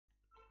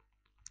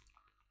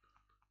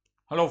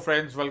Hello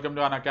friends, welcome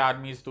to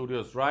Unacademy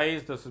Studios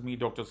Rise. This is me,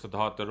 Dr.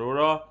 Sidharth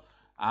Arora.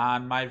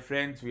 And my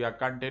friends, we are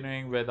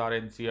continuing with our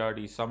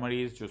NCERT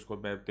summaries, जिसको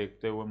मैं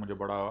देखते हुए मुझे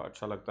बड़ा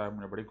अच्छा लगता है,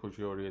 मुझे बड़ी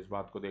खुशी हो रही है इस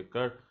बात को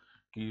देखकर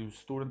कि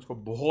स्टूडेंट्स को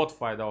बहुत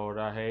फ़ायदा हो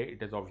रहा है.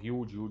 It is of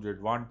huge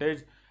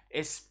advantage,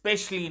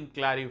 especially in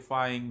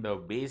clarifying the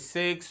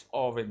basics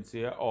of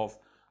NCERT of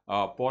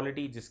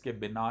polity, जिसके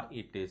बिना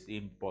it is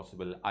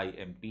impossible.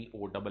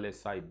 IMPOSSIBLE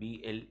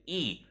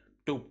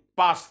to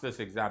pass this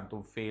exam.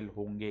 तुम फेल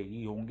होंगे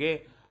ही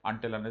होंगे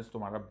until unless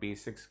तुम्हारा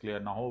बेसिक्स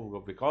क्लियर ना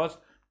हो, बिकॉज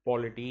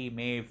पॉलिटी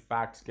में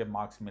फैक्ट्स के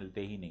मार्क्स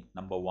मिलते ही नहीं.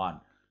 Number one,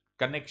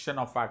 connection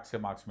of facts के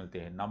मार्क्स मिलते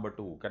हैं. Number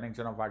two,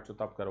 connection of facts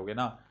तब करोगे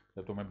ना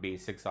जब तुम्हें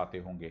बेसिक्स आते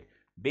होंगे.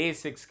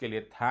 बेसिक्स के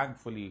लिए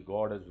thankfully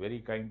God is very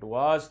kind to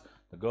us,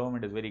 the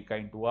government is very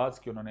kind to us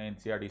कि उन्होंने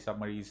एनसीईआरटी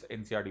समरीज,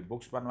 एनसीईआरटी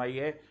बुक्स बनवाई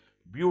है.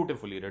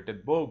 Beautifully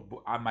written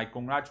book. My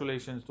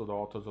congratulations to the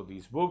author's of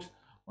these books.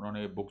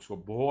 उन्होंने books को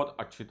बहुत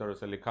अच्छी तरह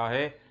से लिखा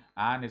है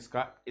एंड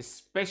इसका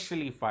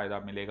स्पेशली फायदा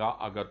मिलेगा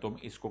अगर तुम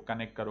इसको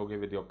कनेक्ट करोगे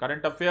with your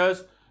current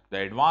affairs, the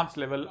advance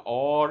level,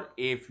 और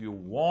if you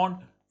want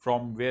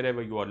from where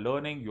ever you are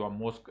learning, you are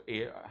most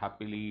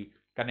happily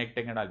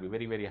connecting and I will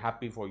be very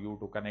happy for you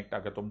to connect.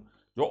 अगर तुम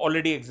जो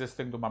already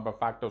existing तुम्हारा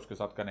fact है उसके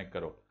साथ connect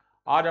करो.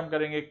 आज हम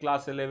करेंगे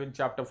क्लास 11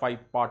 चैप्टर 5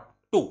 पार्ट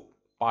 2.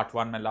 पार्ट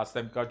 1 में लास्ट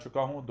टाइम कर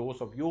चुका हूं.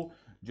 दोस्त ऑफ यू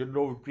जिन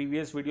लोग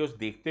प्रीवियस वीडियोस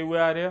देखते हुए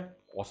आ रहे हैं,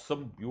 ऑसम,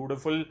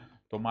 ब्यूटिफुल,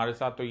 तुम्हारे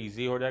साथ तो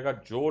इजी हो जाएगा.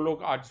 जो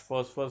लोग आज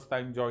फर्स्ट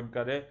टाइम ज्वाइन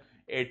कर रहे,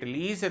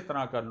 एटलीस्ट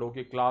इतना कर लो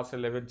कि क्लास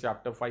 11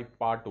 चैप्टर 5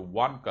 पार्ट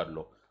 1 कर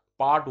लो.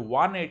 Part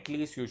 1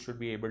 at least you should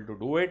be able to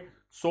do it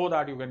so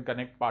that you can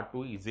connect part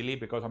 2 easily,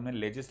 because हमने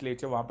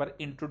लेजिस्लेचर वहां पर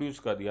इंट्रोड्यूस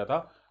कर दिया था.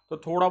 तो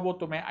थोड़ा बहुत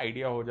तुम्हें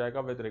आइडिया हो जाएगा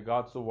with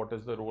regards to what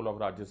is the role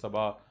of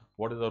Rajya Sabha,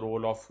 what is the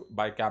role of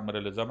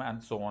bicameralism and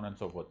so on and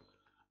so fourth.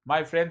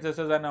 My friends, this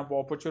is an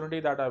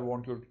opportunity that I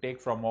want you to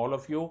take from all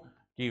of you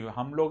कि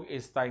हम लोग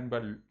इस time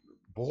पर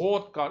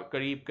बहुत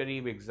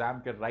करीब exam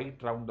के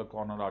right round the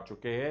corner आ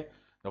चुके हैं.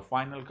 The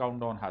final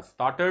countdown has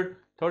started.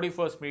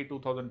 31 मई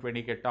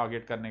 2020 के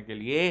टारगेट करने के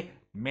लिए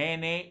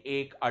मैंने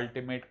एक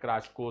ultimate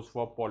crash course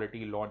for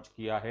polity launch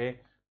किया है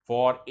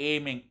for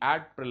aiming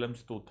at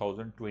prelims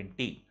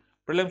 2020.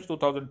 Prelims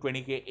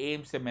 2020 के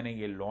एम से मैंने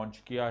ये लॉन्च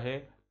किया है.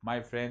 माय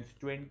फ्रेंड्स,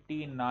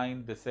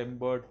 29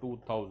 दिसंबर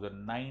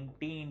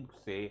 2019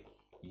 से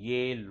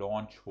ये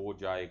लॉन्च हो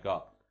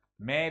जाएगा.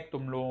 मैं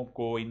तुम लोगों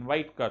को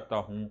इनवाइट करता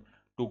हूं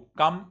to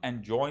come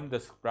and join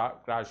this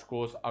crash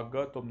course.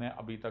 अगर तुमने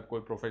अभी तक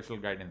कोई प्रोफेशनल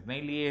गाइडेंस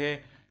नहीं लिए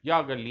है, या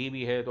अगर ली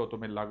भी है तो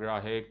तुम्हें लग रहा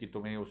है कि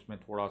तुम्हें उसमें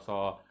थोड़ा सा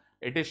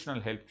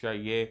एडिशनल हेल्प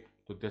चाहिए,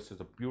 तो this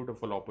is a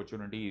beautiful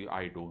opportunity.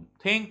 I don't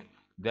think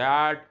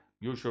that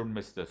you should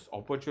miss this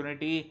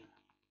opportunity.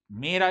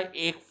 मेरा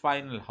एक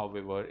फाइनल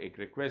हाउएवर एक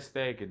रिक्वेस्ट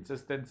है, एक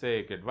इंसिस्टेंस है,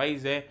 एक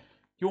एडवाइस है,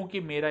 क्योंकि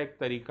मेरा एक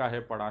तरीका है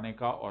पढ़ाने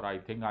का और I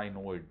think I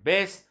know it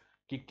best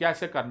कि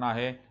कैसे करना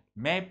है.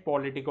 मैं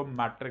पॉलिटी को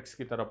मैट्रिक्स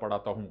की तरह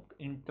पढ़ाता हूं.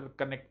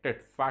 इंटरकनेक्टेड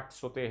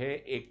फैक्ट्स होते हैं,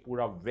 एक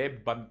पूरा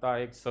वेब बनता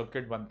है, एक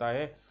सर्किट बनता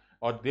है,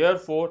 और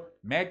देयरफॉर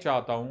मैं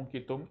चाहता हूं कि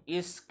तुम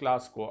इस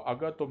क्लास को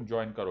अगर तुम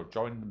ज्वाइन करो,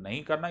 ज्वाइन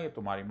नहीं करना ये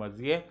तुम्हारी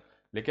मर्जी है,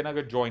 लेकिन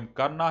अगर ज्वाइन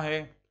करना है,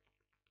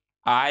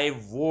 I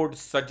would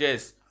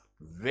suggest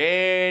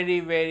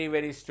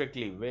very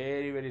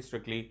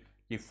strictly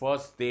कि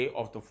first day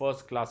of the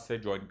first class से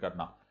ज्वाइन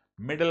करना.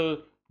 मिडिल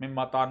में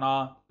मत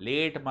आना,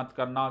 लेट मत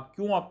करना.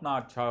 क्यों अपना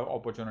अच्छा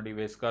अपॉर्चुनिटी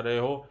वेस्ट कर रहे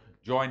हो?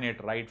 Join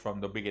it right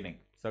from the beginning.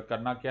 Sir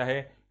करना क्या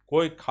है?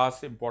 कोई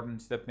खास इंपॉर्टेंट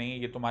स्टेप नहीं है,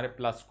 ये तुम्हारे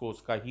प्लस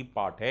कोर्स का ही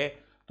पार्ट है.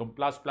 तुम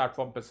प्लस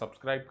प्लेटफॉर्म पे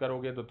सब्सक्राइब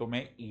करोगे तो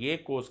तुम्हें ये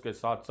कोर्स के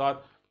साथ साथ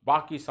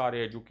बाकी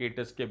सारे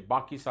एजुकेटर्स के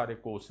बाकी सारे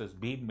कोर्सेज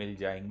भी मिल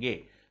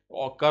जाएंगे.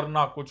 और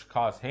करना कुछ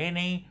खास है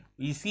नहीं,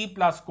 इसी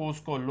प्लस कोर्स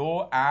को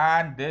लो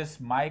and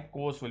this my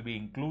course will be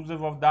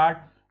inclusive of that.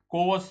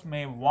 Course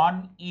में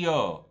 1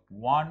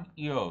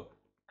 ईयर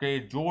के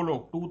जो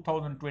लोग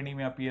 2020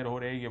 में अपीयर हो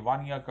रहे हैं, ये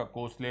 1 ईयर का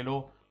कोर्स ले लो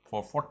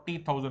फॉर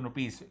 40,000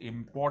 रुपीज.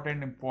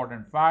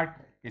 इंपॉर्टेंट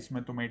फैक्ट,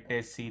 इसमें तुम्हें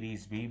टेस्ट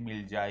सीरीज भी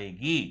मिल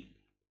जाएगी.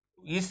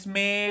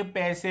 इसमें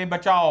पैसे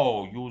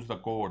बचाओ. Use the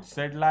code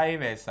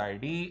SIDLIVE,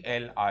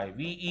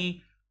 SIDLIVE.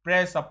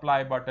 Press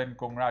apply button.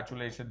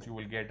 Congratulations, you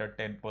will get a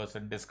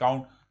 10%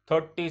 discount.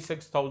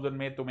 36,000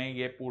 में तुम्हें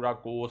ये पूरा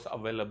कोर्स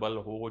अवेलेबल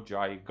हो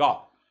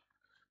जाएगा.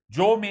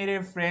 जो मेरे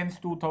फ्रेंड्स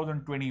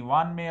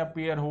 2021 में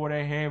अपीयर हो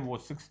रहे हैं, वो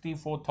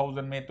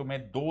 64,000 में तुम्हें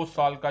 2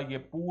 साल का ये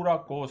पूरा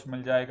कोर्स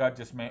मिल जाएगा,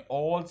 जिसमें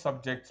all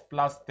subjects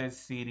plus test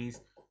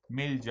series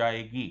मिल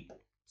जाएगी.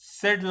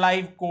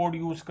 SIDLIVE कोड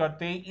यूज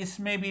करते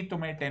इसमें भी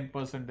तुम्हें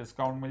 10%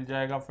 डिस्काउंट मिल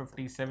जाएगा.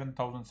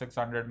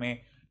 57,600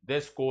 में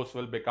this course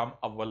will become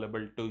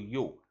available to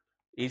you.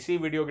 इसी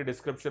वीडियो के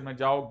डिस्क्रिप्शन में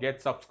जाओ, गेट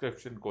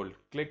सब्सक्रिप्शन को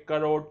क्लिक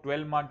करो,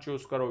 12 मंथ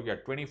चूज करो या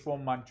 24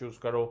 मंथ चूज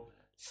करो.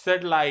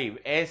 SIDLIVE,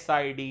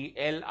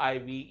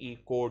 SIDLIVE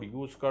कोड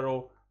यूज करो.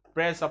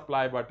 Press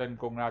apply button.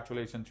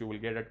 Congratulations, you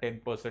will get a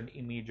 10%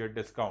 immediate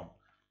discount.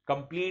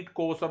 Complete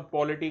course on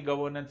polity,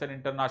 governance and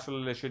international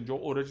relation, जो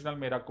ओरिजिनल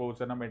मेरा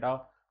कोर्स है ना बेटा,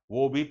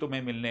 वो भी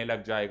तुम्हें मिलने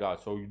लग जाएगा.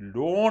 So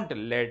don't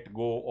let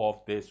go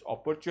of this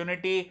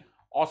opportunity.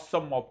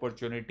 Awesome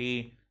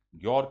opportunity,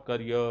 your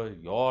career,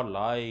 your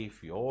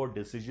life, your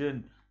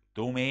decision,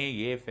 तुम्हें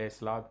ये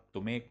फैसला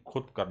तुम्हें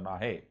खुद करना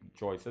है,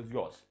 चॉइस इज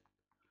योर्स।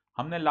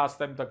 हमने लास्ट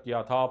टाइम तक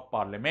किया था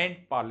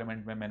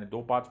पार्लियामेंट में मैंने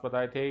 2 पार्ट्स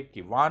बताए थे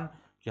कि 1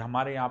 कि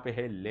हमारे यहाँ पे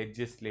है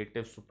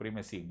लेजिस्लेटिव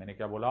सुप्रीमेसी, मैंने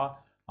क्या बोला,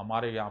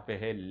 हमारे यहाँ पे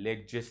है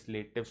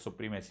लेजिस्लेटिव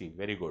सुप्रीमेसी,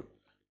 वेरी गुड।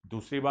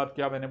 दूसरी बात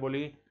क्या मैंने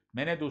बोली,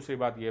 मैंने दूसरी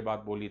बात ये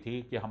बात बोली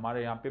थी कि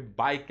हमारे यहाँ पे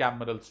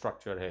बाइकैमरल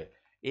स्ट्रक्चर है,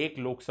 एक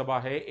लोकसभा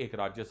है, एक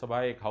राज्यसभा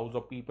है, एक हाउस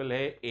ऑफ पीपल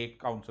है, एक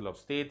काउंसिल ऑफ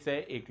स्टेट्स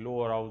है, एक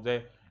लोअर हाउस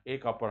है,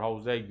 एक अपर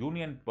हाउस है।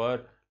 यूनियन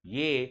पर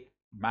ये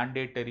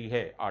मैंडेटरी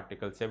है,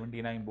 आर्टिकल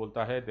 79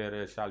 बोलता है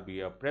there shall be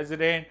a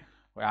president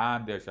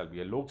and there shall be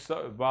a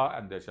Lok Sabha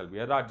and there shall be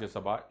a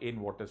Rajya Sabha in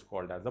what is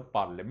called as a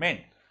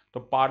parliament. तो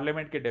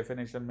पार्लियामेंट के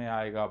डेफिनेशन में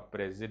आएगा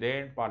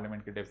प्रेसिडेंट,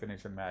 पार्लियामेंट के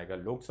डेफिनेशन में आएगा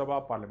लोकसभा,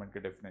 पार्लियामेंट के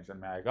डेफिनेशन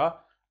में आएगा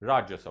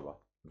राज्यसभा।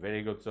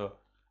 Very good sir.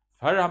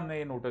 फिर हमने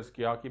ये नोटिस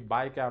किया कि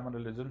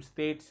बाइकैमरलिज्म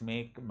स्टेट्स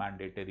में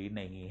मैंडेटरी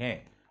नहीं है।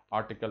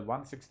 आर्टिकल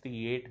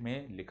 168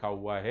 में लिखा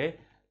हुआ है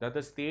that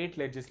the state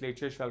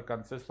legislature shell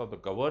consist of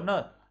the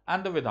governor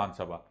and the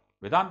विधानसभा।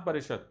 विधान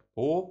परिषद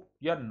हो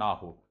या ना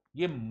हो,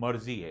 ये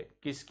मर्जी है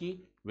किसकी,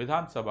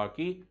 विधानसभा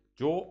की,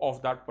 जो ऑफ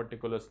दैट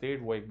पर्टिकुलर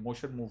स्टेट वो एक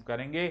मोशन मूव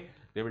करेंगे,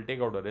 they will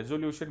take out a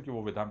resolution कि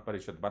वो विधान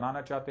परिषद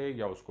बनाना चाहते हैं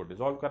या उसको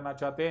डिसॉल्व करना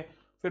चाहते हैं,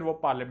 फिर वो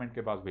पार्लियामेंट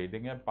के पास भेज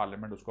देंगे,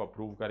 पार्लियामेंट उसको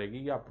अप्रूव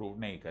करेगी या अप्रूव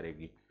नहीं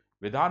करेगी।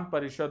 विधान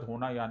परिषद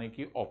होना यानी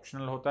कि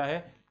ऑप्शनल होता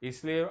है,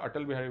 इसलिए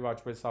अटल बिहारी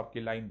वाजपेयी साहब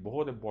की लाइन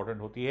बहुत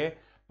इंपॉर्टेंट होती है।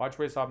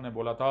 वाजपेयी साहब ने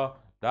बोला था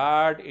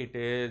that it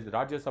is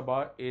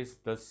Rajya Sabha is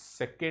the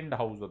second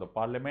house of the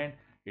parliament,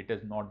 it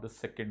is not the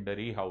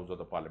secondary house of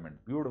the parliament.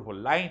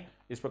 Beautiful line,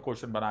 इस पर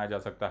क्वेश्चन बनाया जा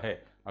सकता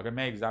है, अगर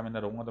मैं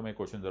एग्जामिनर रहूंगा तो मैं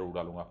क्वेश्चन जरूर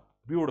डालूंगा।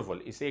 ब्यूटीफुल,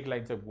 इस एक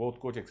लाइन से बहुत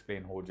कुछ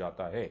एक्सप्लेन हो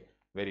जाता है।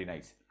 Very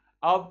nice.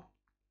 अब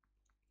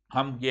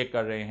हम ये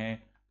कर रहे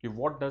हैं कि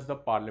what does the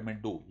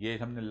parliament do, ये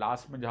हमने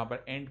लास्ट में जहां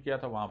पर एंड किया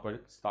था वहां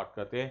पर स्टार्ट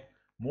करते हैं।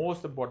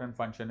 Most important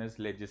function is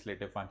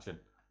legislative function.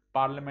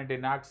 Parliament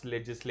इनैक्ट्स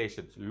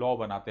legislations, law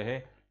बनाते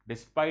हैं।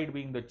 Despite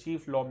being the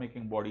chief law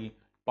making body,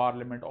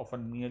 Parliament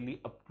often merely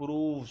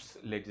approves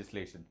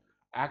legislation.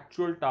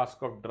 Actual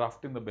task of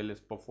drafting the bill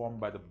is performed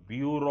by the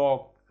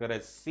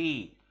bureaucracy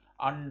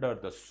under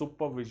the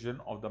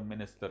supervision of the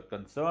minister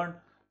concerned.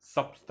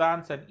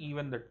 Substance and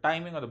even the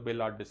timing of the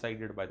bill are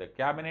decided by the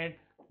cabinet.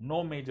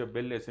 No major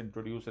bill is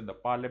introduced in the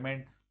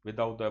parliament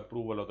without the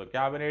approval of the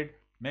cabinet.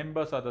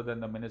 Members other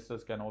than the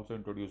ministers can also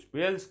introduce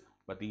bills,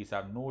 but these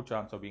have no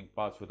chance of being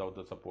passed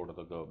without the support of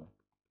the government.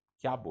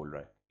 क्या बोल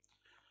रहा है?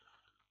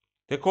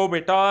 देखो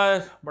बेटा,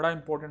 बड़ा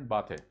important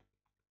बात है,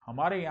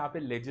 हमारे यहाँ पे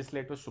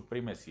लेजिस्लेटिव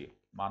सुप्रीमेसी है,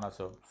 माना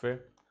सर। फिर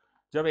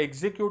जब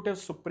एग्जीक्यूटिव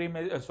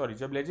सुप्रीमेसी,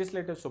 जब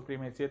लेजिस्लेटिव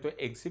सुप्रीमेसी है तो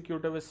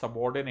executive is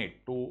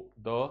subordinate to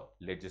the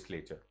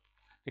legislature.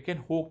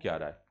 लेकिन हो क्या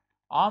रहा है,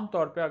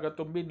 आमतौर पे अगर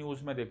तुम भी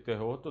न्यूज में देखते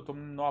हो तो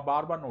तुम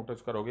बार बार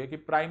नोटिस करोगे कि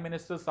प्राइम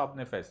मिनिस्टर साहब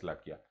ने फैसला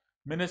किया,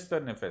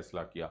 मिनिस्टर ने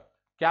फैसला किया,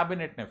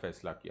 कैबिनेट ने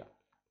फैसला किया।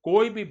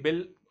 कोई भी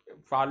बिल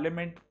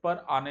पार्लियामेंट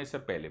पर आने से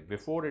पहले,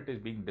 before it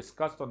is being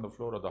discussed on the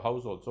floor of the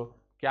house also,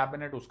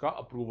 cabinet उसका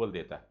अप्रूवल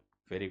देता है।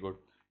 Very good.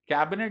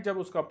 कैबिनेट जब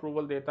उसका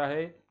अप्रूवल देता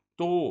है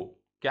तो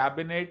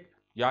कैबिनेट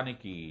यानी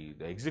कि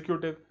द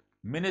एग्जीक्यूटिव,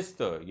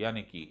 मिनिस्टर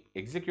यानी कि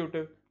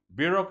एग्जीक्यूटिव,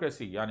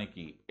 ब्यूरोक्रेसी यानी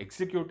कि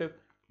एग्जीक्यूटिव,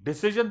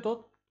 डिसीजन तो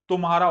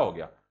तुम्हारा हो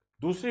गया।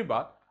 दूसरी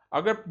बात,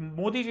 अगर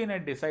मोदी जी ने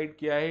डिसाइड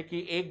किया है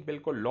कि एक बिल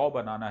को लॉ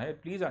बनाना है,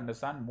 प्लीज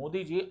अंडरस्टैंड,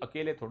 मोदी जी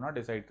अकेले थोड़ा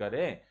डिसाइड कर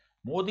रहे हैं।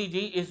 Modi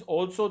ji is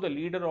also the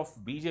leader of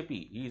BJP.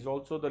 He is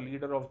also the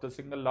leader of the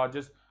single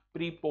largest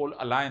pre-poll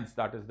alliance,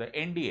 that is the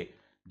NDA.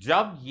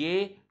 जब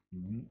ये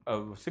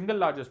सिंगल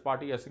लार्जेस्ट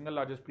पार्टी या सिंगल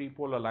लार्जेस्ट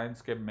प्री-पोल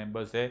अलायंस के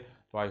members है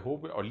तो I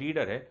hope, और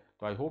leader है,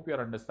 तो I hope you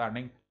are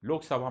understanding,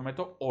 Lok Sabha में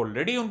तो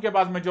ऑलरेडी उनके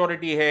पास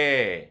मेजोरिटी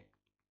है।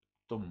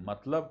 तो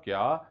मतलब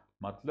क्या,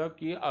 मतलब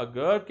कि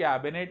अगर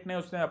कैबिनेट ने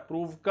उसने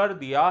अप्रूव कर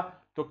दिया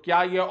तो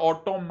क्या ये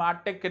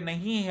ऑटोमेटिक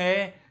नहीं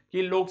है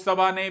कि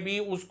लोकसभा ने भी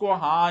उसको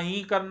हाँ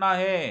ही करना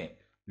है।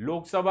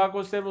 लोकसभा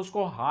को सिर्फ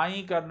उसको हाँ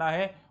ही करना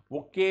है, वो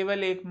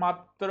केवल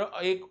एकमात्र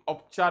एक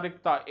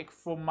औपचारिकता, एक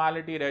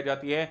फॉर्मेलिटी रह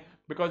जाती है।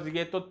 बिकॉज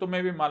ये तो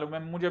तुम्हें भी मालूम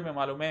है, मुझे भी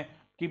मालूम है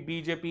कि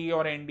बीजेपी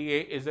और NDA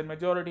is in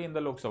majority in the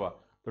Lok Sabha.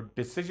 तो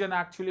डिसीजन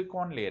एक्चुअली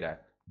कौन ले रहा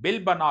है,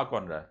 बिल बना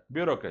कौन रहा है,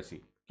 ब्यूरोक्रेसी,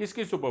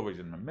 किसकी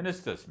सुपरविजन में,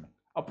 मिनिस्टर्स में।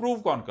 अप्रूव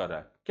कौन कर रहा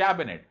है,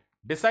 कैबिनेट।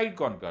 डिसाइड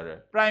कौन कर रहा है,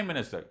 प्राइम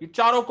मिनिस्टर। ये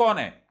चारों कौन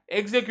है,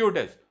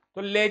 एग्जीक्यूटिव।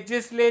 तो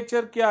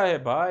लेजिस्लेचर क्या है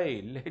भाई,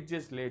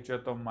 लेजिस्लेचर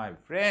तो माय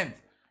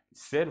फ्रेंड्स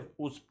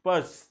सिर्फ उस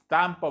पर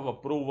स्टैंप ऑफ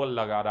अप्रूवल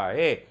लगा रहा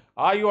है।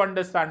 Are you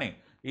understanding?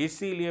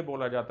 इसीलिए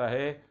बोला जाता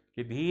है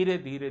कि धीरे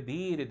धीरे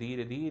धीरे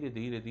धीरे धीरे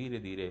धीरे धीरे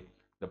धीरे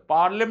the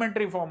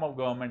parliamentary form of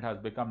government has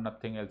become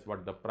nothing else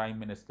but the prime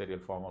ministerial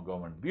form of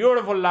government.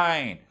 Beautiful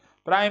line.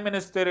 Prime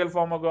ministerial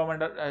form of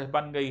government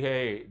बन गई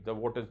है the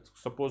what is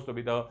suppose to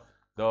be the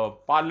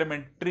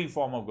parliamentary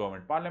form of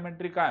government.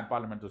 Parliamentary का है,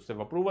 parliament तो सिर्फ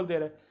approval दे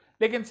रहे हैं।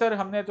 लेकिन सर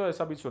हमने तो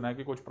ऐसा भी सुना है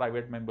कि कुछ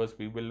प्राइवेट मेंबर्स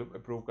भी बिल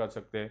अप्रूव कर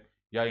सकते हैं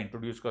या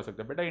इंट्रोड्यूस कर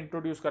सकते हैं। बेटा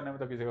इंट्रोड्यूस करने में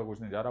तो किसी का कुछ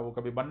नहीं जा रहा, वो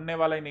कभी बनने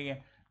वाला ही नहीं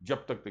है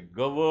जब तक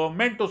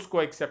गवर्नमेंट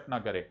उसको एक्सेप्ट ना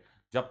करे।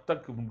 जब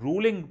तक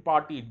रूलिंग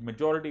पार्टी,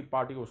 मेजॉरिटी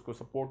पार्टी उसको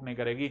सपोर्ट नहीं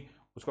करेगी,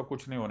 उसका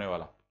कुछ नहीं होने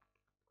वाला।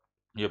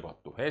 ये बात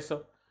तो है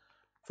सर।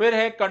 फिर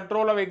है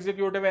control of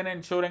executive and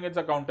ensuring it's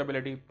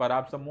accountability.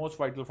 Perhaps the most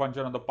vital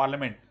function of the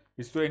parliament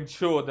is to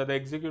ensure that the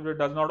executive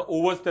does not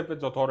overstep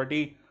it's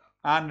authority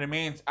and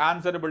remains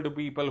answerable to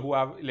people who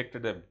have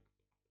elected them.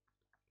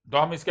 तो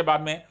हम इसके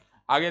बाद में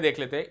आगे देख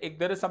लेते हैं। एक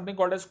there is something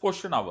called as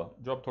question our,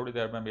 जो अब थोड़ी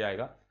देर में भी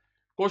आएगा।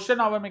 क्वेश्चन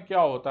आवर में क्या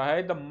होता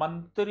है, द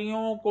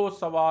मंत्रियों को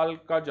सवाल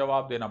का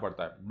जवाब देना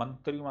पड़ता है।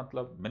 मंत्री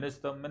मतलब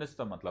मिनिस्टर,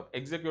 मिनिस्टर मतलब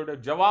एग्जीक्यूटिव।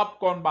 जवाब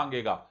कौन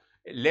मांगेगा,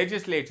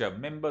 लेजिस्लेचर,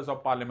 मेंबर्स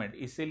ऑफ पार्लियामेंट।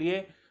 इसीलिए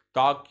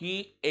ताकि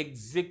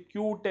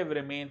executive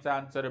remains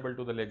answerable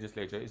to the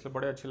legislature. इसलिए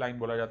बड़े अच्छी लाइन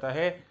बोला जाता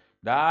है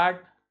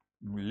दैट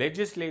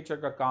लेजिस्लेचर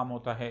का काम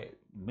होता है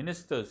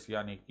मिनिस्टर्स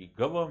यानी कि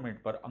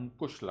गवर्नमेंट पर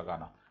अंकुश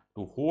लगाना,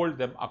 to hold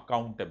them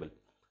accountable.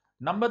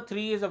 Number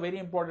 3 is a very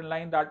important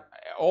line that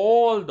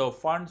all the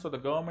funds of the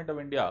government of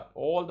India,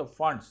 all the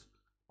funds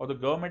of the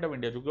government of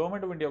India, जो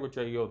government of India को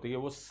चाहिए होती है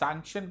वो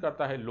sanction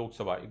करता है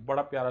लोकसभा। एक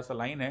बड़ा प्यारा सा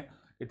लाइन है,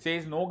 it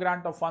says no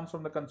grant of funds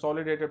from the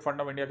consolidated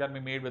fund of India can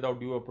be made without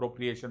due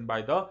appropriation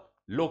by the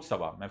Lok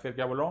Sabha। मैं फिर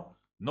क्या बोल रहा हूँ,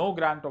 no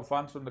grant of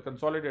funds from the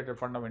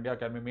consolidated fund of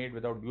India can be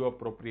made without due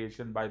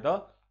appropriation by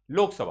the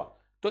Lok Sabha।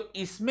 तो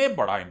इसमें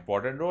बड़ा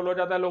important role हो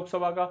जाता है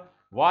लोकसभा का।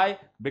 वाई,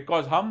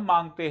 बिकॉज हम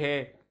मांगते हैं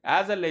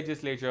एज अ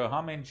लेजिस्लेचर,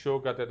 हम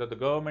इंश्योर करते थे the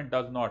government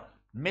does not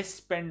miss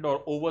spend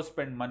और over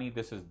spend money.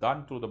 This is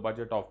done through the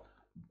budget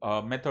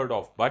of method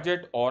of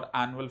budget और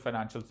एनुअल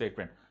फाइनेंशियल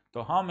स्टेटमेंट।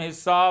 तो हम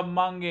हिसाब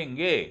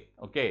मांगेंगे,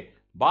 okay,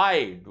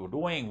 by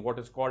doing what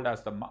is called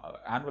as the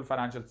annual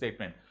financial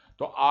statement.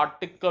 तो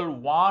article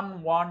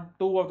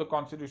 112 of the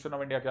constitution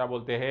of India क्या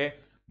बोलते हैं,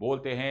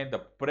 बोलते हैं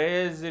the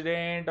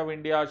president of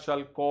India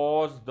shall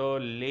cause the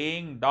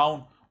laying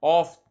down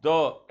of the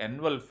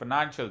annual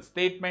financial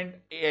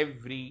statement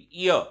every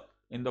year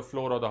in the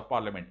floor of the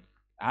parliament।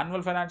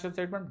 annual financial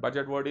statement,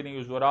 budget word ही नहीं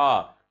use हो रहा,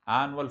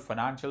 annual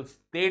financial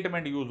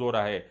statement use हो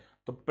रहा है।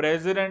 तो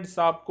president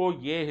साहब को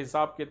ये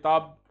हिसाब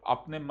किताब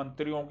अपने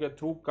मंत्रियों के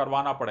थ्रू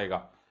करवाना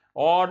पड़ेगा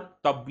और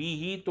तभी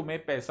ही तुम्हें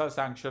पैसा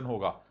सैंक्शन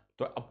होगा।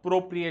 तो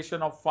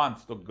अप्रोप्रिएशन ऑफ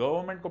फंड्स, तो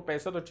गवर्नमेंट को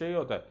पैसा तो चाहिए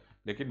होता है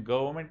लेकिन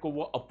गवर्नमेंट को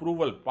वो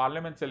अप्रूवल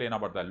पार्लियामेंट से लेना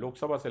पड़ता है,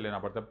 लोकसभा से लेना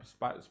पड़ता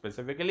है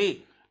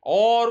स्पेसिफिकली,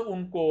 और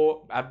उनको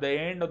at the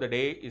end of the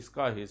day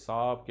इसका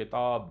हिसाब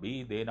किताब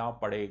भी देना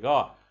पड़ेगा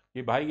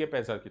कि भाई ये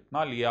पैसा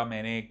कितना लिया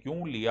मैंने,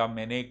 क्यों लिया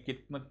मैंने,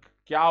 कितना,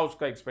 क्या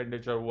उसका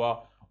एक्सपेंडिचर हुआ,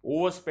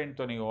 ओवर स्पेंड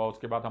तो नहीं हुआ।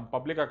 उसके बाद हम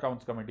पब्लिक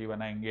अकाउंट्स कमेटी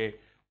बनाएंगे,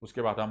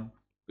 उसके बाद हम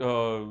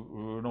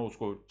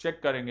उसको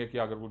चेक करेंगे कि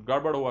अगर कुछ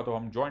गड़बड़ हुआ तो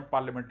हम joint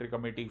parliamentary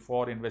committee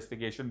for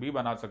investigation भी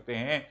बना सकते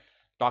हैं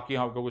ताकि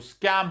हमको कुछ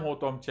स्कैम हो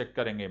तो हम चेक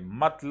करेंगे।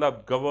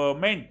 मतलब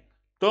गवर्नमेंट,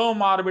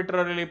 तुम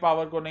आर्बिट्ररीली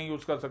पावर को नहीं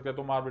यूज कर सकते,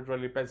 तुम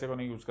आर्बिट्ररीली पैसे को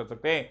नहीं यूज कर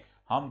सकते,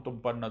 हम तुम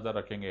पर नजर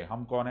रखेंगे।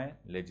 हम कौन है,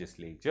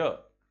 legislature.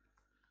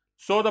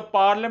 So the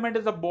parliament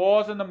is the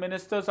boss and the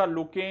ministers are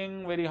looking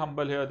very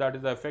humble here. That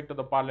is the effect of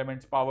the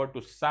parliament's power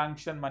to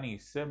sanction money।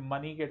 सिर्फ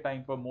मनी के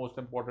टाइम पर मोस्ट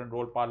इंपॉर्टेंट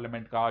रोल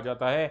पार्लियामेंट का आ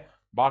जाता है,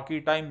 बाकी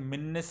time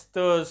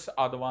ministers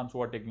are the ones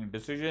who are taking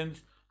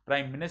decisions.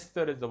 Prime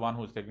minister is the one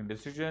who is taking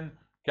decision,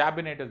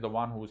 cabinet is the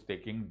one who is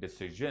taking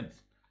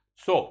decisions.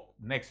 So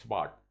next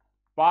part,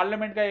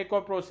 parliament का एक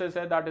और process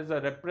है that is a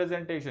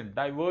representation,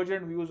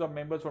 divergent views of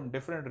members from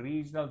different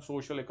regional,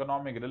 social,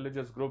 economic,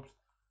 religious groups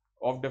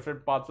of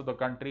different parts of the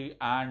country,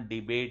 and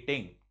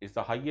debating is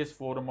the highest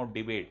forum of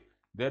debate।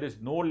 There is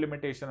no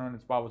limitation on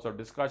its powers of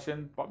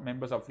discussion।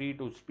 Members are free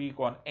to speak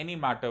on any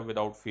matter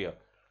without fear।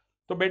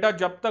 तो बेटा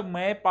जब तक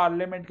मैं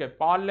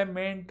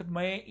parliament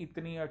में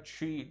इतनी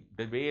अच्छी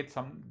debates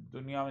हम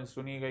दुनिया में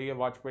सुनी गई है,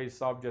 वाजपेयी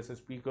साहब जैसे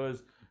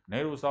स्पीकर्स,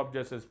 नेहरू साहब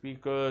जैसे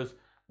speakers,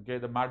 okay,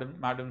 the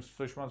madam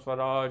Sushma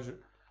Swaraj,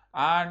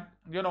 and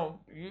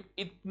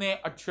इतने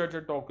अच्छे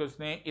टॉकर्स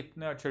ने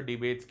इतने अच्छे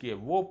डिबेट्स किए।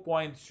 वो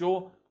पॉइंट्स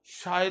जो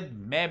शायद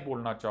मैं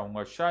बोलना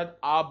चाहूंगा, शायद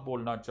आप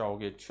बोलना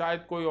चाहोगे,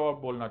 शायद कोई और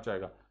बोलना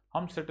चाहेगा,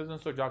 हम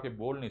सिटीजन्स तो जाके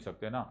बोल नहीं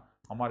सकते ना,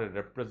 हमारे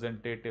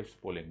रिप्रेजेंटेटिव्स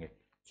बोलेंगे।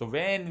 So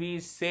when we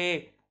say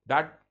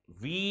that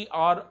we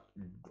are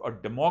a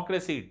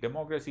democracy,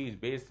 democracy is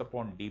based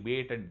upon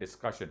debate and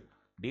discussion,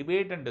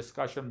 debate and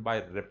discussion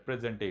bye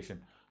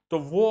representation. तो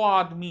वो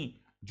आदमी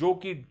जो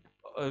कि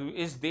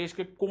इस देश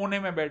के कोने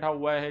में बैठा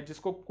हुआ है,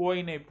 जिसको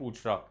कोई नहीं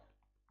पूछ रहा,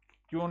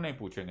 क्यों नहीं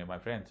पूछेंगे माय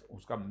फ्रेंड्स,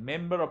 उसका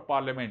मेंबर ऑफ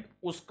पार्लियामेंट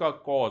उसका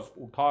कॉज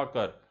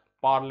उठाकर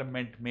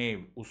पार्लियामेंट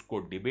में उसको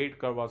डिबेट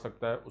करवा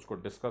सकता है, उसको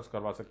डिस्कस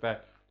करवा सकता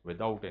है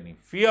without any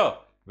fear,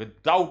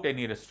 without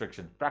any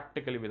restriction,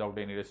 practically without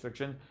any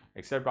restriction,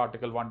 accept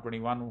article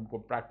 121। उनको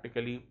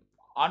प्रैक्टिकली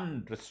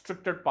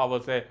अनरिस्ट्रिक्टेड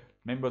पावर्स है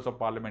मेंबर्स ऑफ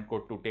पार्लियामेंट को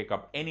to take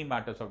up any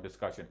matters of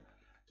discussion.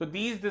 So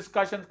these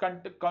discussions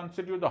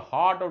constitute the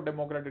heart of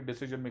democratic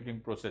decision making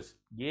process।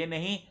 ये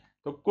नहीं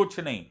तो कुछ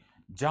नहीं,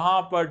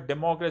 जहां पर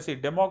democracy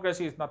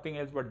is nothing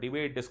else but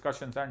debate,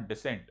 discussions and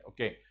decent.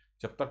 Okay,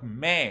 जब तक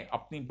मैं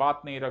अपनी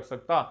बात नहीं रख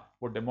सकता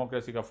वो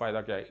डेमोक्रेसी का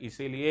फायदा क्या है।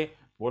 इसीलिए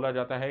बोला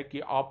जाता है कि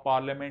आप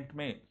पार्लियामेंट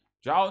में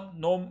जाओ,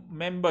 नो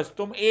मेंबर्स,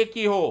 तुम एक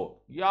ही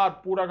हो यार,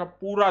 पूरा का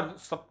पूरा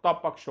सत्ता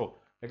पक्ष हो,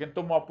 लेकिन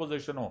तुम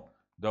ऑपोजिशन हो,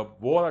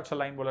 बहुत अच्छा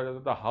लाइन बोला जाता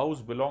है, the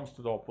house belongs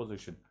to the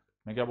opposition.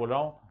 मैं क्या बोल रहा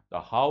हूं,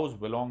 the house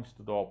belongs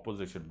to the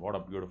opposition. What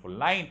a beautiful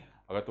line.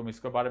 अगर तुम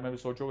इसके बारे में भी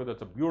सोचोगे तो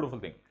it's a beautiful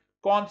thing.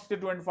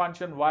 Constituent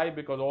function, why?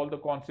 Because all the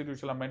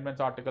constitutional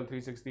amendments article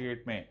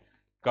 368 में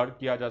कर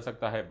किया जा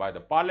सकता है by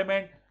the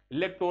parliament.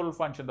 Electoral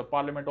function, the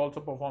parliament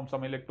also perform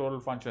some electoral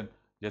function,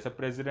 जैसे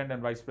president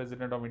and vice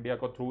president of India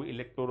को through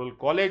electoral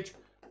college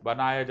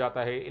बनाया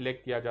जाता है,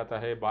 इलेक्ट किया जाता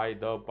है by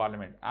the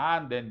parliament.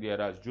 And then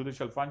there are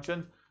judicial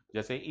functions,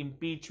 जैसे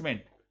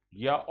impeachment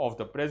या ऑफ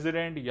द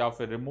प्रेसिडेंट या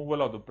फिर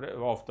removal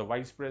of the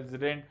vice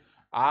president,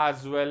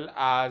 as well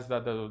as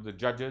the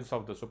judges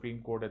of the Supreme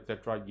Court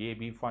etc. ये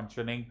भी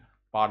फंक्शनिंग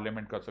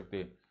पार्लियामेंट कर सकते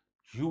हैं।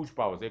 Huge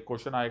powers. एक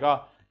क्वेश्चन आएगा,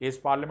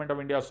 is parliament of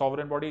India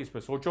sovereign body? इस पे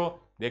सोचो,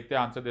 देखते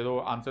हैं, आंसर दे दो,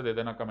 आंसर दे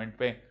देना कमेंट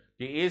पे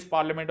कि is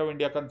parliament of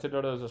India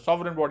considered as a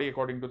sovereign body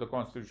according to the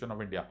constitution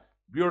of India?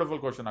 Beautiful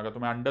question. अगर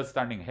तुम्हें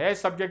अंडरस्टैंडिंग है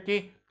सब्जेक्ट की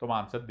तुम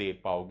आंसर दे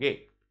पाओगे।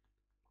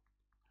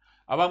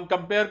 अब हम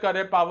कंपेयर कर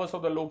रहे हैं powers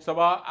of the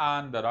Lok Sabha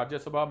and the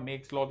Rajya Sabha.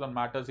 Makes laws on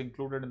matters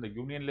included in the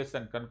union list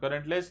and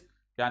concurrent list,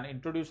 can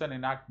introduce and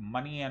enact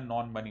money and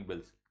non money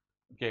bills.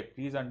 Okay,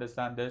 please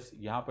understand this.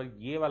 यहां पर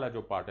ये वाला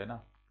जो part है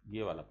ना,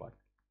 ये वाला part,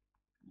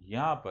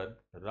 यहां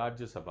पर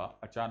राज्यसभा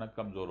अचानक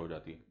कमजोर हो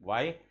जाती है।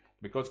 Why?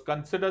 Because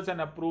considers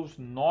and approves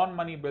non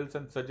money bills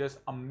and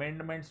suggest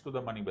amendments to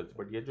the money bills.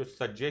 But ये जो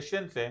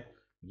सजेशंस है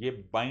ये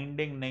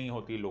बाइंडिंग नहीं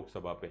होती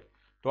लोकसभा पे।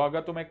 तो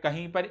अगर तुम्हें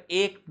कहीं पर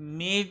एक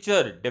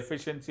मेजर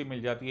डेफिशिएंसी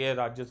मिल जाती है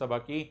राज्यसभा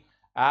की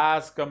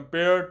as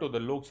compare to the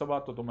Lok Sabha,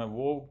 तो तुम्हें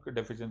वो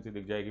डेफिशिएंसी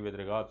दिख जाएगी with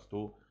regards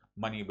to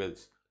money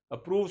bills.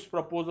 Approves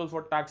proposal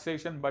for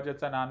taxation,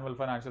 budgets and annual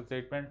financial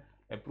statement,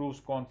 approves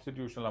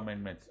constitutional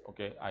amendments.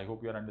 Okay, I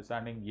hope you are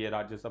understanding. ये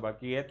राज्यसभा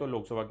की है तो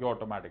लोकसभा की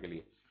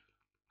automatically.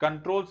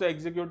 controls the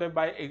executive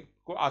by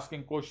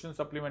asking questions,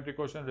 supplementary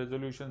question,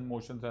 resolution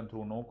motions and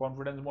through no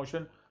confidence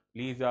motion.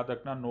 Please याद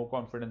रखना, no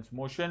confidence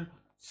motion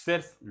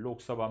सिर्फ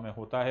लोकसभा में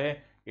होता है,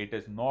 it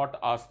is not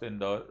asked in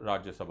the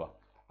Rajya Sabha.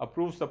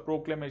 Approves the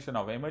proclamation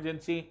of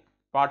emergency,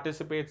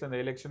 participates in the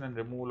election and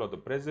removal of the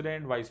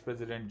president, vice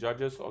president,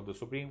 judges of the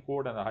Supreme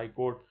Court and the High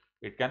Court.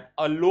 It can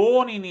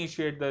alone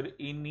initiate the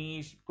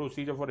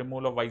procedure for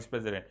removal of vice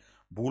president.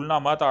 भूलना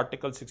मत,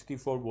 article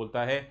 64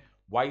 बोलता है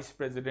vice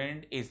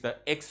president is the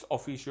ex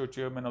officio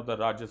chairman of the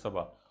Rajya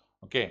Sabha.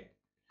 Okay.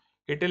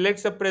 It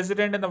elects the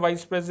president and the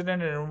vice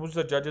president and removes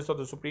the judges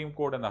of the Supreme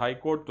Court and the High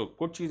Court. तो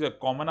कुछ चीजें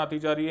common आती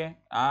जा रही है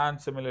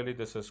and similarly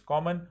this is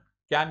common.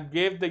 Can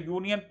give the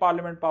union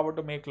parliament power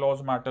to make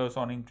laws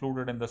matters on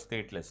included in the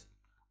state list.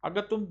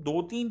 अगर तुम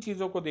दो तीन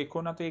चीजों को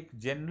देखो ना तो एक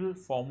जनरल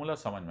फॉर्मूला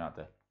समझ में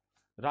आता है।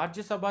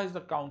 Rajya Sabha is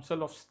the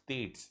council of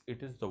states,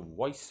 it is the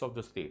voice of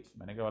the states.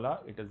 मैंने क्या बोला?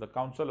 It is the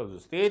council of the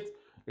states,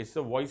 it's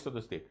the voice of the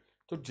state.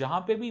 तो जहां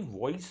पे भी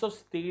वॉइस ऑफ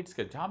स्टेट्स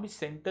के, जहां भी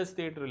सेंटर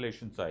स्टेट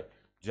रिलेशंस आए,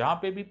 जहां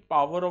पे भी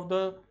पावर ऑफ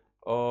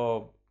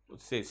द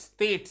से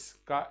स्टेट्स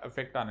का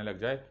इफेक्ट आने लग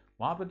जाए,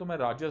 वहां पे तुम्हें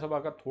राज्यसभा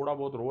का थोड़ा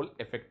बहुत रोल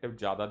इफेक्टिव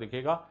ज्यादा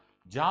दिखेगा।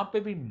 जहां पे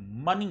भी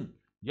मनी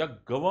या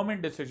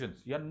गवर्नमेंट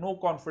डिसीजंस या नो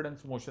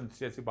कॉन्फिडेंस मोशंस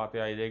जैसी बातें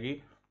आ जाएगी,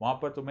 वहां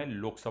पर तुम्हें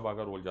लोकसभा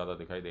का रोल ज्यादा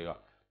दिखाई देगा।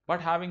 But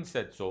having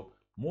said so,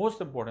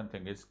 most important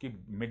thing is कि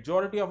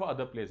मेजॉरिटी ऑफ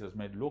अदर प्लेसेस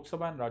में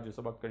लोकसभा एंड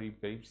राज्यसभा करीब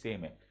करीब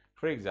सेम है।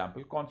 For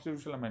example,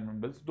 constitutional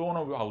amendment bills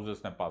दोनों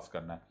हाउसेस ने पास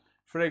करना है।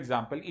 फॉर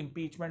एग्जाम्पल,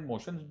 इंपीचमेंट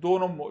मोशन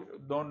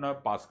दोनों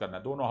पास करना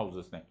है, दोनों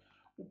हाउसेस ने,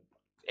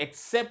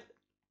 accept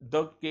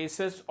the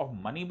cases of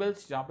money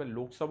bills जहां पे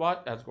Lok Sabha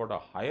has got a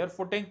higher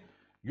footing.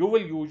 You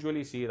will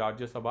usually see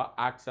Rajya Sabha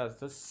acts as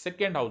the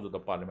second house of the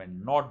parliament,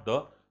 not the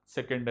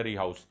secondary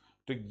house.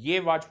 तो ये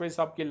वाजपेयी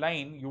साहब की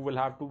line, you will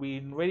have to be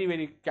in very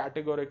very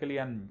categorically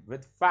and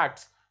with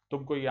facts,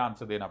 तुमको ये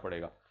answer देना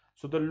पड़ेगा।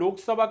 So the Lok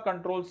Sabha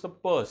controls the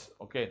purse.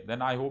 Okay,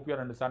 then I hope you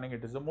are understanding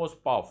it is the most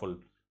powerful.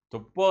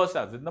 The purse,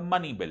 as in the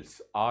money bills,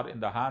 are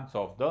in the hands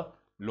of the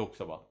Lok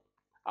Sabha.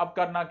 अब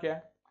करना क्या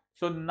है?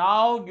 So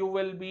now you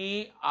will be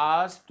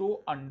asked to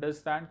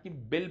understand कि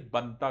bill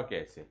बनता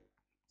कैसे।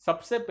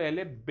 सबसे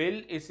पहले bill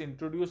is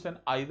introduce in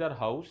either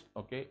house.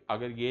 Okay,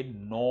 अगर ये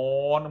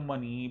नॉन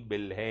मनी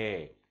बिल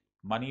है,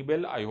 money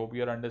bill, I hope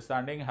you are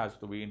understanding, has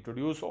to be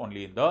introduce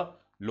only in the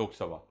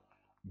Lok Sabha.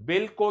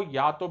 Bill को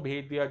या तो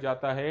भेज दिया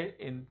जाता है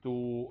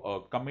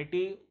into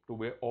committee to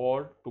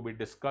be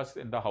discussed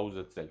in the house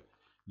itself,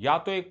 या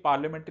तो एक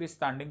पार्लियामेंट्री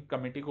स्टैंडिंग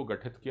कमिटी को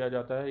गठित किया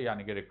जाता है,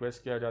 यानी कि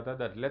रिक्वेस्ट किया जाता है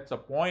that let's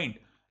appoint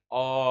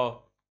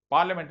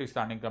parliamentary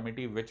standing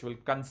committee which will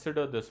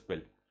consider this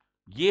bill.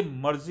 ये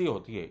मर्जी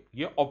होती है,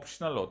 ये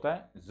ऑप्शनल होता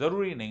है,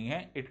 जरूरी नहीं है।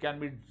 It can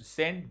be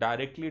send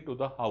directly to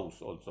the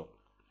house also.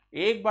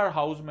 एक बार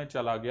हाउस में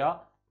चला गया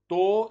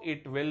तो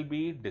it will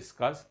be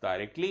discuss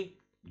directly,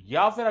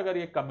 या फिर अगर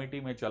ये कमिटी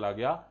में चला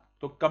गया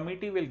तो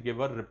committee will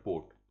give a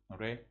report.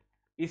 Okay,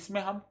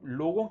 इसमें हम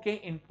लोगों के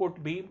इनपुट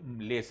भी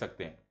ले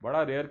सकते हैं,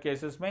 बड़ा रेयर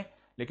केसेस में,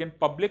 लेकिन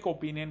पब्लिक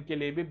ओपिनियन के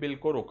लिए भी बिल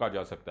को रोका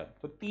जा सकता है।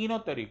 तो तीनों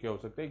तरीके हो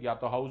सकते हैं, या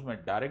तो हाउस में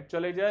डायरेक्ट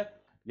चले जाए,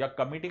 या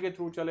कमिटी के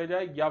थ्रू चले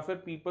जाए, या फिर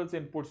पीपल्स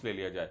इनपुट्स ले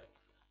लिया जाए।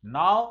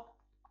 नाउ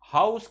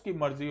हाउस की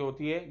मर्जी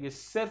होती है, ये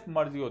सिर्फ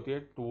मर्जी होती है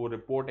टू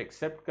रिपोर्ट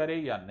एक्सेप्ट करे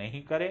या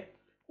नहीं करे।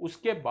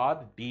 उसके बाद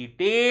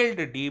डिटेल्ड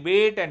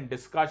डिबेट एंड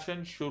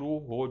डिस्कशन शुरू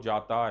हो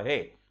जाता है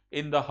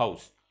इन द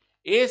हाउस।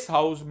 इस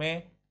हाउस में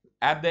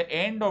at the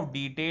end of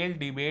detailed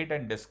debate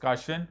and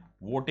discussion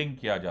voting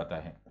किया जाता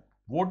है।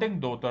 वोटिंग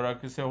दो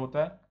तरह से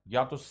होता है,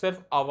 या तो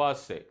सिर्फ आवाज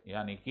से,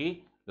 यानी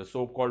कि the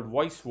so called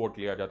voice vote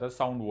लिया जाता है,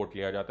 साउंड वोट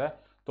लिया जाता है,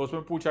 तो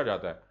उसमें पूछा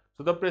जाता है।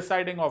 So the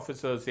presiding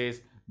officer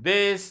says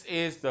this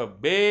is the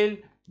bill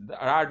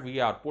that we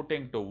are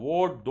putting to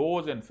vote,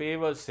 those in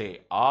favor say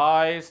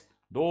ayes,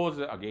 those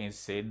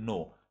against say no।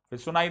 फिर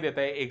सुनाई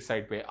देता है एक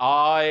साइड पे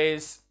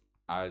ayes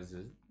as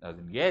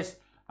in yes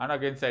and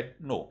against said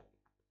no।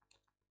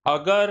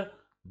 अगर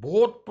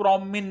बहुत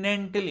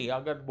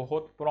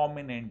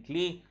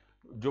prominently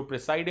जो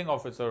presiding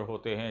officer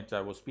होते हैं,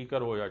 चाहे वो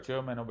स्पीकर हो या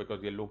चेयरमैन हो,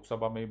 बिकॉज ये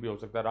लोकसभा में भी हो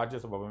सकता है,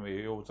 राज्यसभा में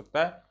भी हो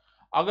सकता है,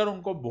 अगर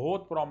उनको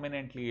बहुत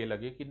प्रोमिनेंटली ये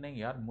लगे कि नहीं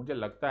यार मुझे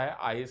लगता है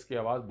आईएस की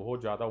आवाज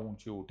बहुत ज्यादा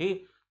ऊंची उठी,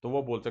 तो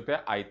वो बोल सकते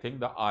हैं I think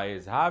the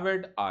eyes have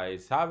it,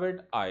 eyes have it,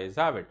 eyes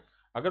have it.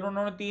 अगर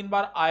उन्होंने 3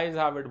 बार आईज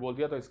हैव इट बोल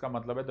दिया तो इसका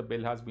मतलब है the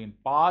bill has been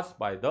pass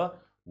by the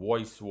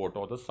voice vote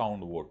और the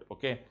sound vote.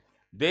 Okay,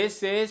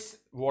 this is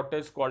what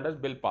is called as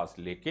bill pass.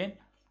 लेकिन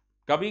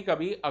कभी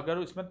कभी अगर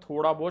इसमें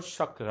थोड़ा बहुत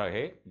शक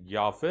रहे,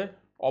 या फिर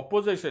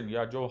ऑपोजिशन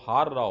या जो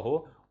हार रहा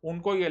हो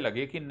उनको ये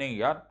लगे कि नहीं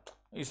यार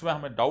इसमें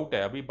हमें डाउट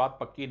है, अभी बात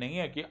पक्की नहीं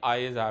है कि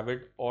आईज हैव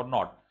इट और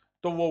नॉट,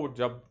 तो वो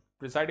जब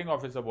प्रिसाइडिंग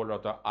ऑफिसर बोल रहा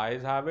था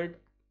eyes have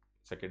it,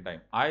 second time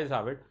eyes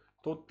have it,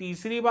 तो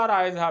तीसरी बार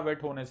आईज हैव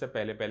इट होने से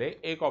पहले पहले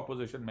एक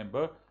ऑपोजिशन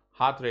मेंबर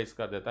हाथ रेस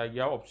कर देता है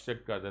या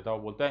ऑब्स्ट्रक्ट कर देता है,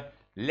 वो बोलता है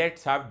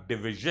लेट्स हैव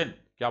डिवीजन।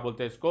 क्या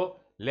बोलते हैं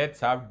इसको?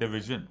 Let's have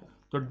division.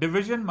 तो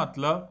डिवीजन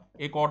मतलब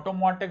एक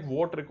ऑटोमेटिक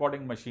वोट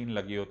रिकॉर्डिंग मशीन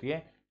लगी होती है,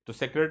 तो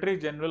secretary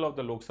general of the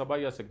Lok Sabha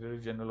या secretary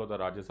general of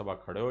the Rajya Sabha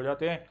खड़े हो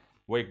जाते हैं,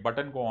 वो एक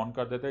बटन को ऑन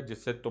कर देते हैं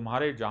जिससे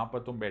तुम्हारे जहां पर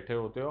तुम बैठे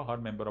होते हो हर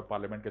मेंबर ऑफ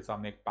पार्लियामेंट के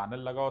सामने एक पैनल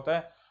लगा होता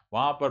है,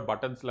 वहां पर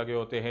बटन्स लगे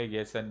होते हैं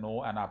येस एंड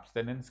नो एंड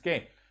एब्सटेनेंस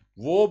के,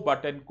 वो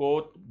बटन को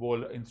वो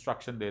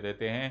इंस्ट्रक्शन दे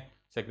देते हैं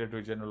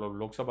सेक्रेटरी जनरल ऑफ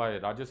लोकसभा या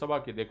राज्यसभा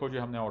की, देखो जी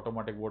हमने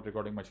automatic vote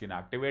recording machine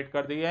activate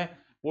कर दी है,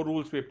 वो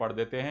रूल्स भी पढ़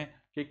देते हैं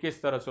कि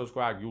किस तरह से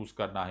उसको यूज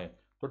करना है।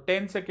 तो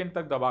 10 सेकेंड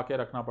तक दबा के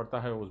रखना पड़ता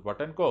है उस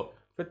बटन को,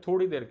 फिर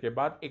थोड़ी देर के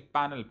बाद एक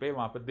पैनल पे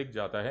वहां पर दिख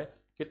जाता है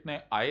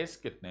कितने आईएस,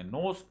 कितने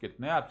नोस,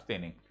 कितने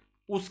एब्सटेनिंग।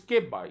 उसके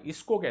बाद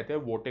इसको कहते हैं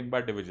वोटिंग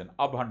बाय डिवीजन।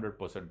 अब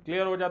 100%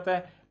 क्लियर हो जाता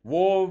है,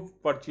 वो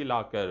पर्ची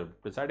लाकर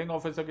प्रिसाइडिंग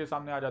ऑफिसर के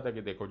सामने आ जाता है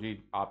कि देखो जी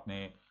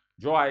आपने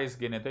जो आईएस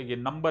गिने थे ये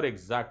नंबर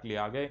एग्जैक्टली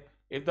आ गए।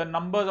 If the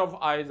numbers of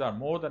eyes are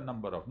more than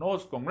number of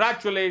nose,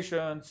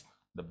 congratulations,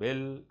 the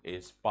bill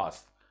is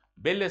passed.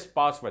 Bill is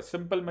passed by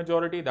simple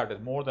majority, that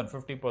is more than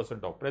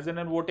 50% of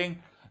present voting.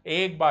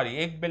 एक बार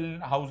एक bill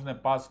house ने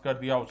पास कर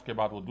दिया, उसके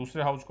बाद वो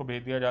दूसरे house को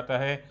भेज दिया जाता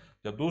है,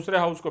 जब दूसरे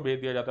हाउस को भेज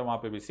दिया जाता है वहां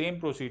पे भी सेम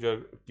प्रोसीजर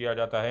किया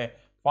जाता है।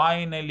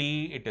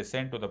 Finally it is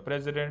sent to the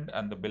president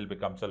and the bill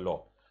becomes a law.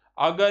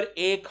 अगर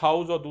एक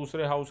हाउस और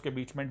दूसरे हाउस के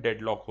बीच में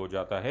डेडलॉक हो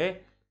जाता है,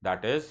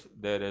 that is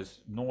there is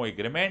no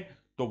agreement,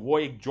 तो वो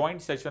एक जॉइंट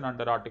सेशन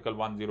अंडर आर्टिकल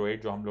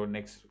 108 जो हम लोग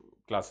नेक्स्ट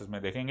क्लासेस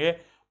में देखेंगे,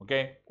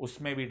 ओके,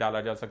 उसमें भी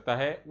डाला जा सकता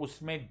है।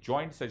 उसमें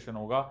जॉइंट सेशन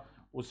होगा,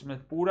 उसमें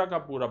पूरा का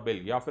पूरा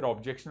बिल या फिर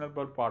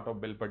ऑब्जेक्शनेबल पार्ट ऑफ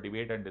बिल पर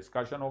डिबेट एंड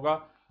डिस्कशन होगा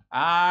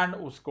एंड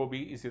उसको भी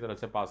इसी तरह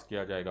से पास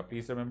किया जाएगा।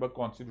 Please remember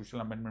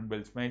constitutional amendment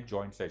bills में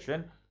जॉइंट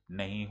सेशन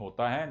नहीं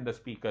होता है and the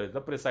speaker is the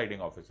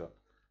presiding officer.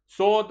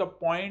 So the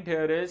point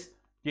here is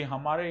कि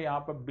हमारे यहाँ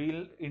पर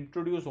बिल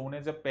इंट्रोड्यूस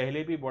होने से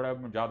पहले भी बड़ा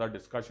ज्यादा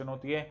डिस्कशन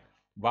होती है।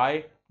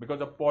 Why?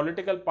 Because a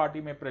political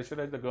party may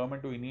pressurize the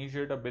government to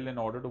initiate a bill in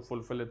order to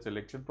fulfill its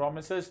election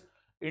promises.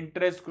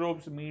 Interest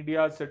groups,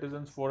 media,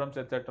 citizens forums,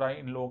 etc.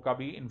 इन लोगों का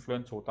भी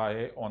influence होता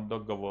है on the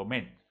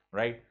government,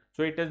 right?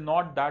 So it is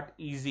not that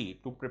easy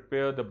to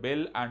prepare the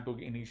bill and to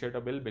initiate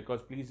a bill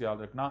because please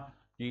याद रखना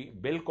कि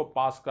bill को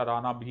पास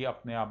कराना भी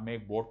अपने आप में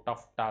एक बहुत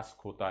टफ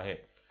टास्क होता है।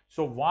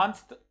 So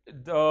once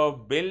the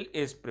bill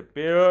is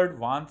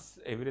prepared, once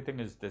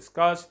everything is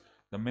discussed,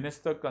 the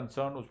minister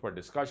concern उस पर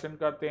डिस्कशन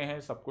करते हैं,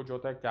 सब कुछ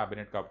होता है,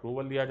 कैबिनेट का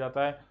अप्रूवल दिया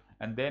जाता है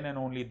and then and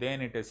only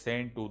then it is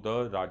sent to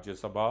the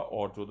Rajya Sabha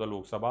और to the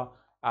Lok Sabha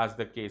as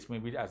the case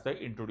में B as the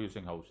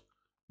introducing house.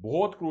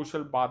 बहुत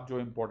क्रूशल बात जो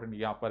इंपॉर्टेंट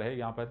यहाँ पर है,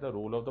 यहाँ पर the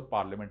role of the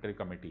parliamentary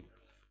committee.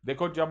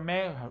 देखो जब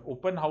मैं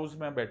ओपन हाउस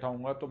में बैठा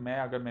हूँ तो मैं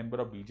अगर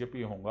मेंबर ऑफ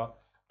बीजेपी होऊंगा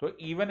तो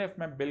इवन इफ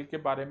मैं बिल के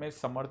बारे में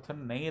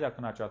समर्थन नहीं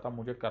रखना चाहता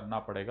मुझे करना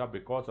पड़ेगा,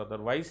 because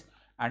otherwise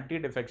anti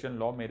defection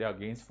law मेरे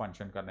अगेंस्ट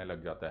फंक्शन करने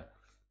लग जाता है।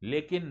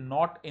 लेकिन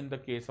not in the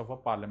case of a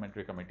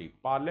parliamentary committee.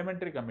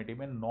 Parliamentary committee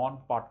में नॉन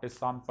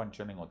पार्टिसान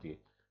फंक्शनिंग होती है,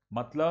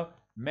 मतलब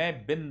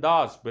मैं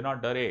बिंदास बिना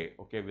डरे,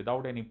 okay,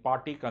 without any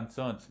party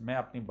concerns मैं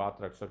अपनी बात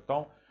रख सकता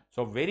हूं।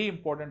 So very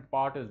important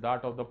part is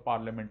that of the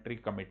parliamentary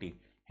committee.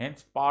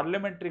 Hence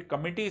parliamentary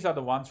committees are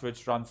the ones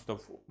which runs the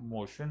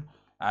motion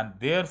and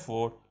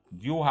therefore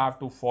you have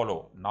to follow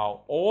now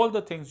all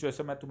the things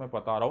जैसे मैं तुम्हें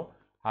बता रहा हूं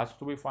has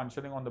to be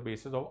functioning on the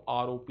basis of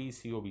ROP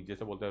COB,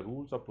 जैसे बोलते हैं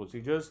rules of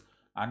procedures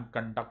and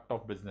conduct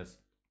of business.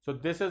 So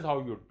this is how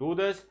you do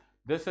this.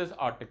 This is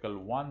Article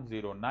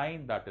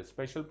 109, that is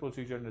special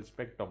procedure in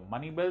respect of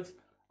money bills.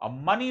 A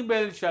money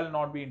bill shall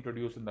not be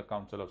introduced in the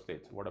Council of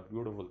States. What a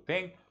beautiful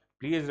thing.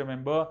 Please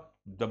remember,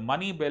 the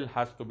money bill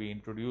has to be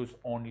introduced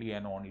only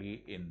and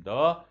only in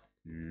the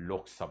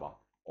Lok Sabha.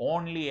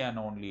 Only and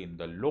only in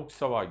the Lok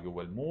Sabha you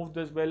will move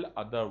this bill.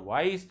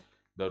 Otherwise,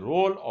 the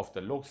role of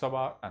the Lok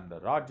Sabha and the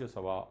Rajya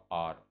Sabha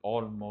are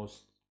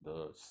almost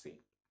the same.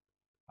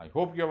 I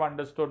hope you have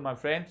understood, my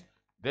friends.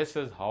 This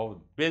is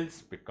how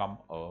bills become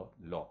a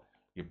law.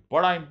 ये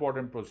बड़ा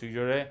important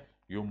procedure है.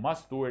 You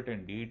must do it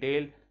in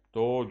detail.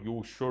 So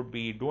you should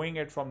be doing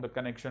it from the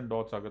connection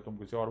dots. अगर तुम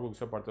किसी और book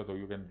से पढ़ते हो,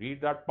 you can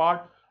read that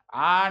part.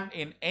 And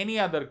in any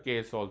other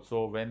case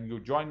also, when you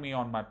join me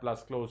on my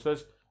Plus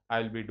courses,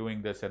 I'll be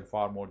doing this in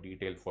far more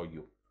detail for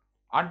you.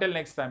 Until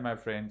next time, my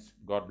friends,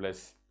 God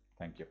bless.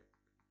 Thank you.